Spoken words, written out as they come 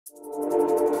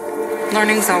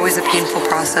Learning's always a painful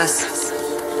process.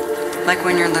 Like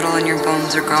when you're little and your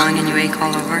bones are growing and you ache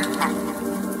all over.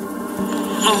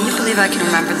 Can you believe I can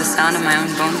remember the sound of my own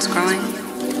bones growing?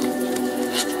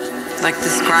 Like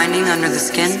this grinding under the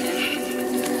skin.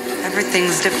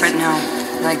 Everything's different now.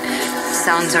 Like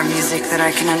sounds are music that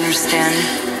I can understand.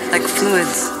 Like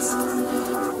fluids.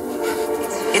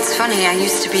 It's funny, I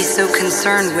used to be so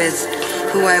concerned with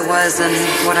who I was and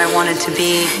what I wanted to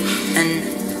be,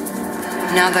 and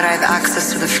now that I have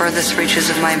access to the furthest reaches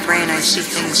of my brain, I see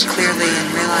things clearly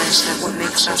and realize that what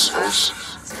makes us us,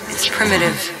 it's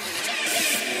primitive.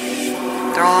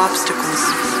 They're all obstacles.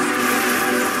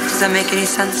 Does that make any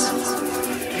sense?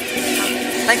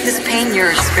 Like this pain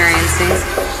you're experiencing,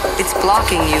 it's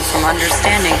blocking you from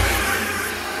understanding.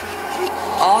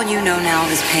 All you know now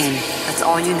is pain. That's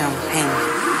all you know, pain.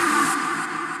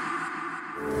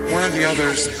 One of the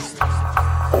others.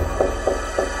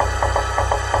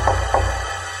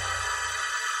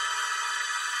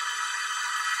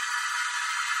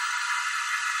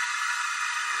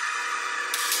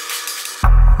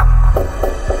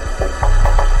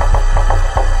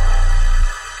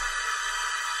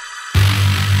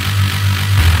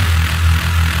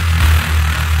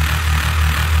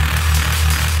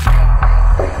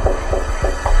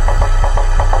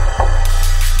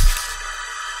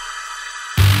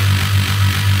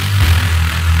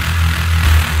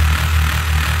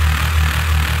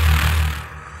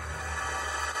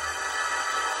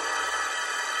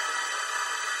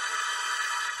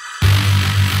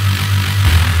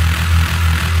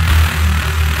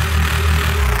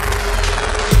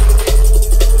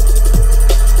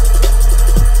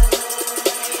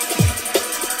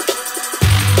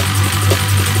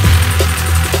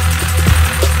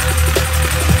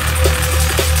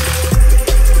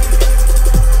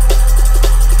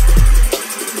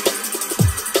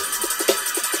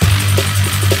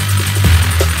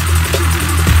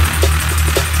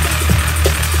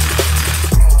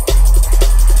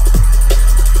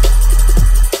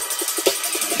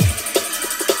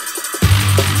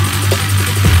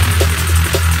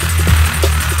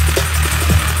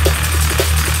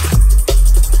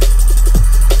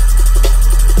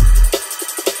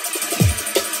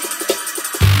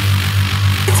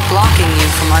 Blocking you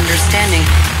from understanding.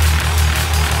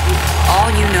 All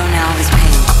you know now is pain.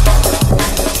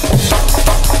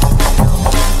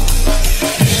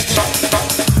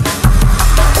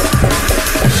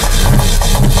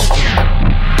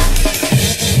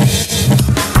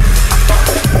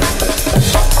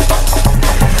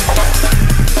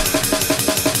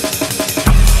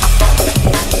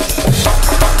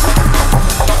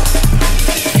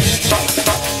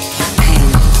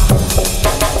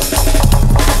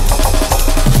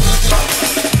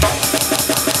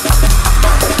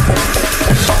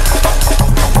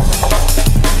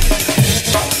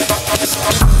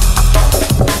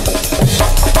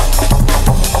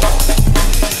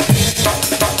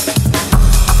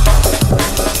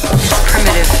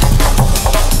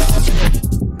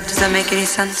 Does that make any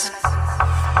sense?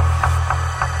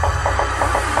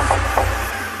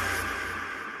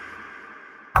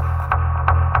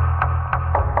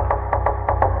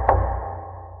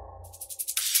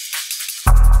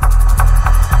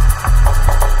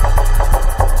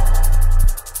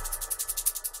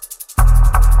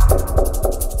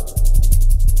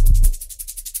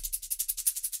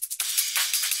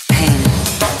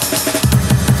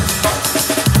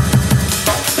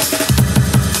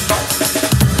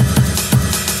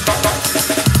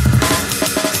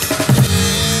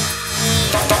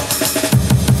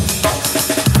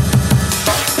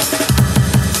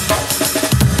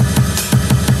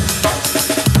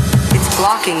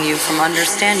 Blocking you from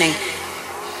understanding.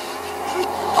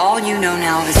 All you know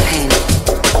now is pain.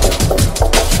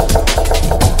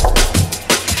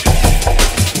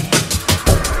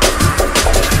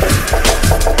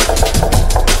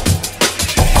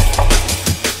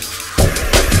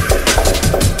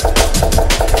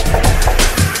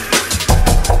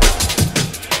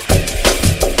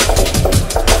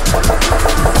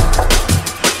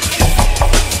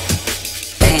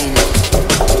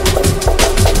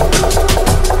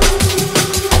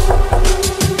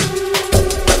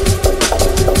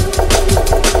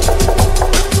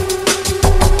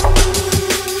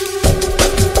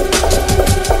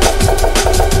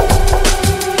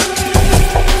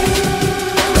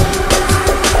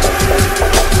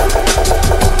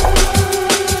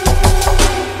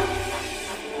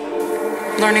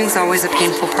 Learning's always a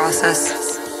painful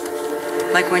process.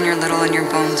 Like when you're little and your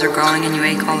bones are growing and you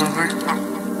ache all over.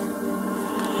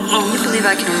 Can you believe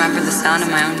I can remember the sound of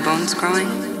my own bones growing?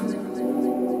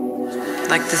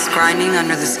 like this grinding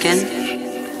under the skin.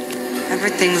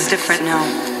 Everything's different now.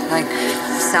 Like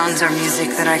sounds are music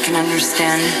that I can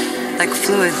understand, like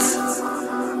fluids.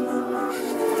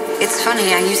 It's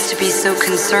funny, I used to be so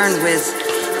concerned with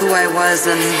who I was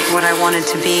and what I wanted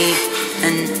to be,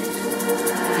 and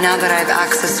now that I have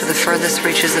access to the furthest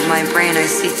reaches of my brain, I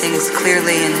see things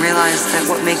clearly and realize that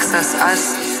what makes us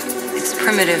us, it's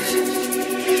primitive.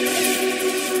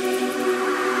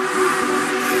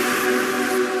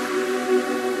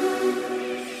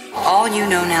 All you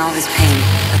know now is pain.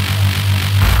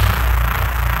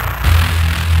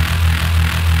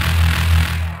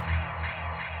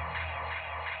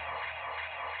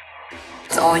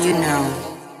 It's all you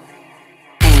know.